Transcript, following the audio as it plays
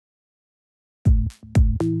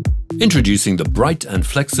Introducing the bright and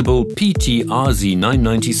flexible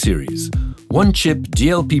PT-RZ990 series, one-chip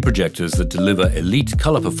DLP projectors that deliver elite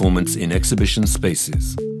color performance in exhibition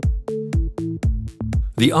spaces.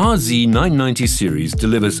 The RZ990 series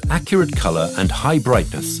delivers accurate color and high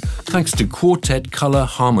brightness thanks to Quartet Color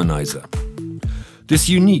Harmonizer. This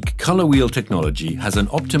unique color wheel technology has an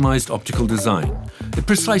optimized optical design. It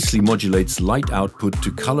precisely modulates light output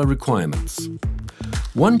to color requirements.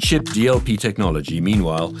 One-chip DLP technology,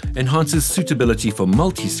 meanwhile, enhances suitability for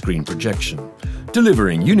multi-screen projection,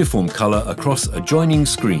 delivering uniform color across adjoining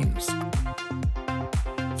screens.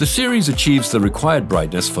 The series achieves the required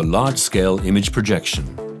brightness for large-scale image projection.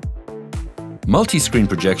 Multi-screen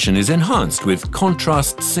projection is enhanced with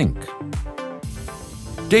contrast sync.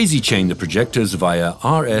 Daisy-chain the projectors via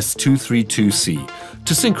RS232C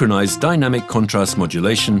to synchronize dynamic contrast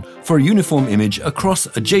modulation for a uniform image across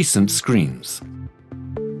adjacent screens.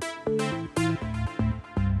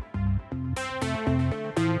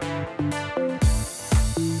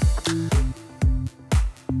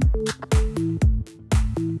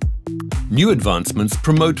 New advancements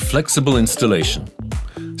promote flexible installation.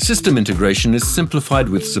 System integration is simplified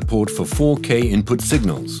with support for 4K input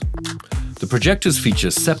signals. The projectors feature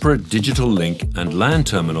separate digital link and LAN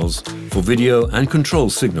terminals for video and control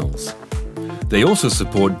signals. They also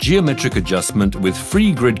support geometric adjustment with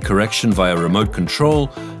free grid correction via remote control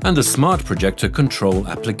and the smart projector control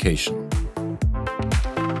application.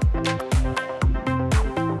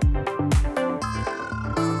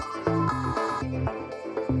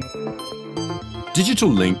 Digital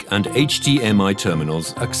link and HDMI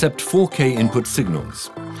terminals accept 4K input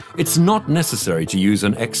signals. It's not necessary to use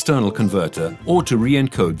an external converter or to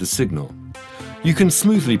re-encode the signal. You can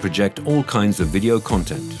smoothly project all kinds of video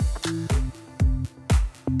content.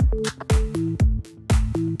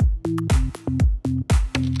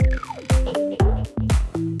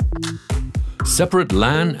 Separate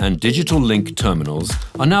LAN and digital link terminals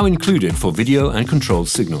are now included for video and control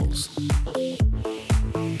signals.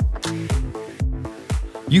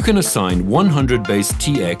 You can assign 100 base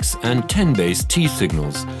TX and 10 base T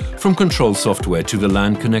signals from control software to the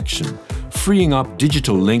LAN connection, freeing up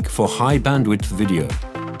digital link for high bandwidth video.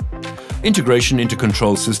 Integration into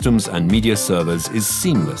control systems and media servers is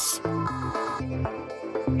seamless.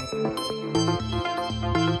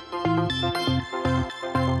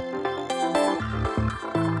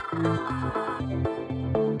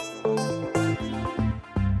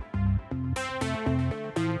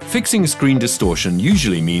 Fixing screen distortion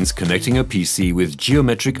usually means connecting a PC with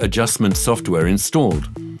geometric adjustment software installed.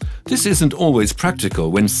 This isn't always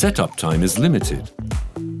practical when setup time is limited.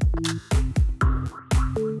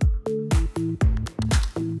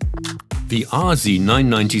 The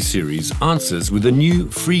RZ990 series answers with a new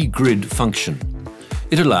free grid function.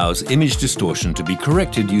 It allows image distortion to be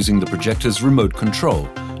corrected using the projector's remote control.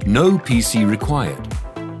 No PC required.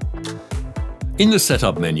 In the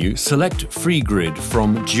Setup menu, select Free Grid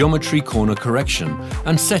from Geometry Corner Correction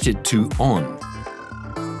and set it to On.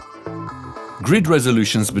 Grid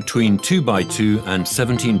resolutions between 2x2 and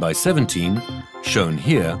 17x17, shown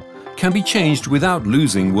here, can be changed without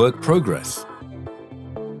losing work progress.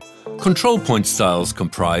 Control point styles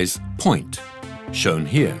comprise Point, shown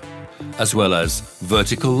here, as well as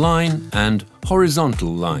Vertical Line and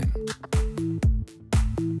Horizontal Line.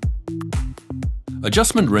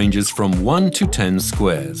 Adjustment ranges from 1 to 10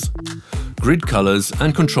 squares. Grid colors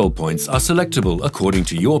and control points are selectable according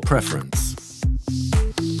to your preference.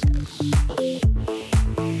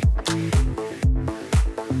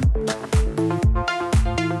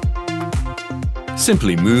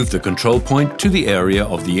 Simply move the control point to the area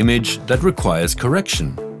of the image that requires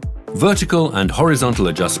correction. Vertical and horizontal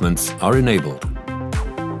adjustments are enabled.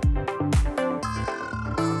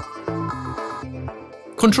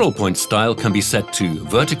 Control point style can be set to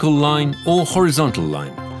vertical line or horizontal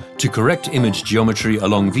line to correct image geometry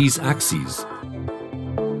along these axes.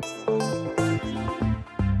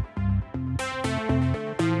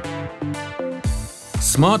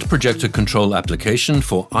 Smart Projector Control application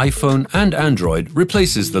for iPhone and Android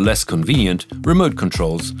replaces the less convenient remote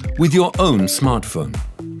controls with your own smartphone.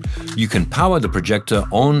 You can power the projector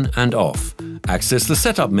on and off, access the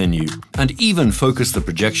Setup menu, and even focus the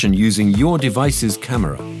projection using your device's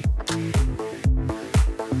camera.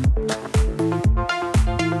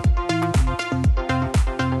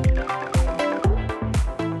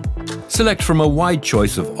 Select from a wide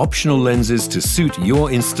choice of optional lenses to suit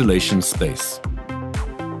your installation space.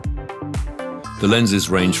 The lenses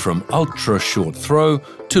range from ultra-short throw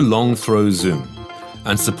to long throw zoom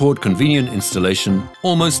and support convenient installation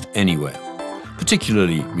almost anywhere,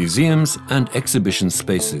 particularly museums and exhibition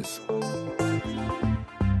spaces.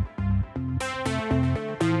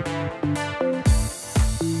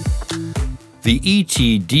 The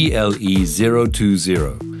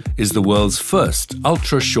DLE020 is the world's first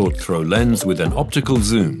ultra-short throw lens with an optical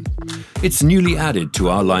zoom. It's newly added to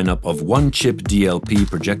our lineup of one-chip DLP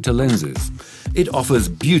projector lenses. It offers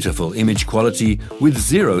beautiful image quality with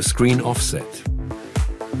zero screen offset.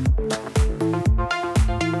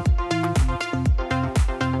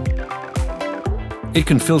 It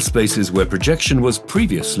can fill spaces where projection was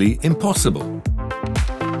previously impossible.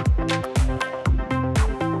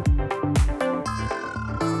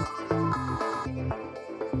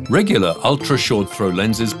 Regular ultra-short throw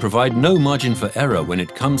lenses provide no margin for error when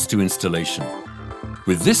it comes to installation.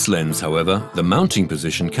 With this lens, however, the mounting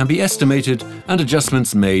position can be estimated and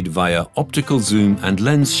adjustments made via optical zoom and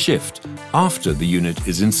lens shift after the unit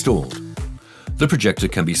is installed. The projector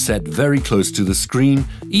can be set very close to the screen,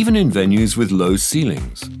 even in venues with low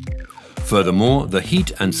ceilings. Furthermore, the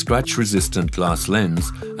heat and scratch-resistant glass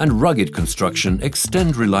lens and rugged construction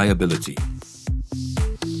extend reliability.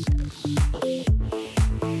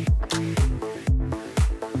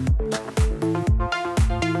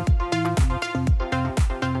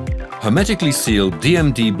 Hermetically sealed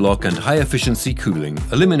DMD block and high-efficiency cooling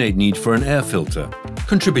eliminate need for an air filter,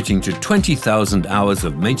 contributing to 20,000 hours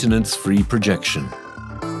of maintenance-free projection.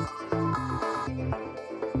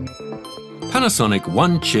 Panasonic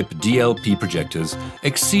one-chip DLP projectors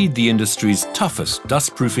exceed the industry's toughest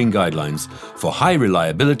dust-proofing guidelines for high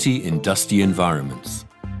reliability in dusty environments.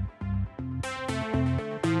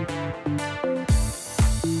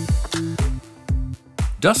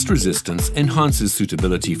 Dust resistance enhances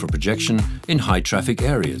suitability for projection in high-traffic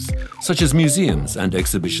areas, such as museums and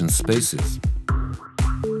exhibition spaces.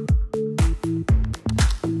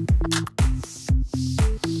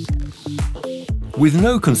 With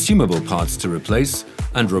no consumable parts to replace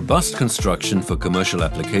and robust construction for commercial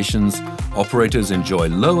applications, operators enjoy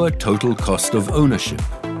lower total cost of ownership.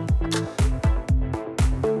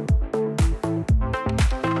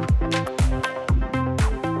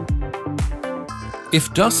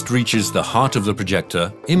 If dust reaches the heart of the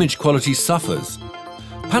projector, image quality suffers.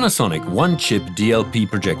 Panasonic one-chip DLP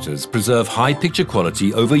projectors preserve high picture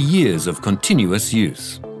quality over years of continuous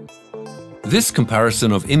use. This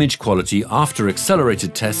comparison of image quality after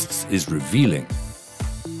accelerated tests is revealing.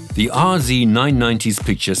 The RZ990's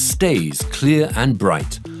picture stays clear and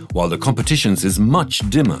bright, while the competition's is much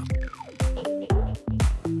dimmer.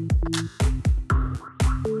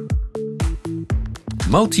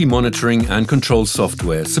 Multi-monitoring and control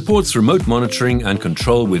software supports remote monitoring and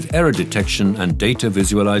control with error detection and data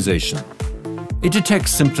visualization. It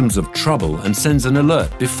detects symptoms of trouble and sends an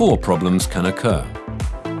alert before problems can occur.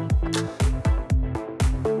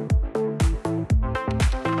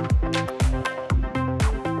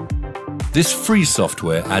 This free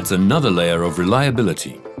software adds another layer of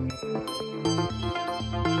reliability.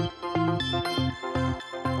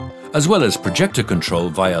 As well as projector control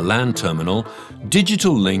via LAN terminal,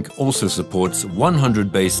 Digital Link also supports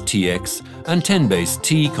 100 base TX and 10 base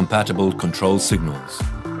T compatible control signals.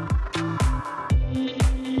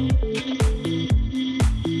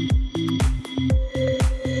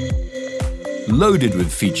 Loaded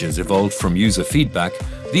with features evolved from user feedback,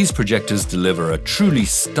 these projectors deliver a truly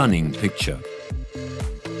stunning picture.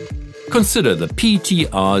 Consider the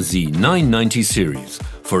PT-RZ990 series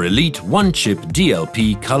for elite one-chip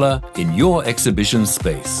DLP color in your exhibition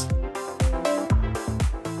space.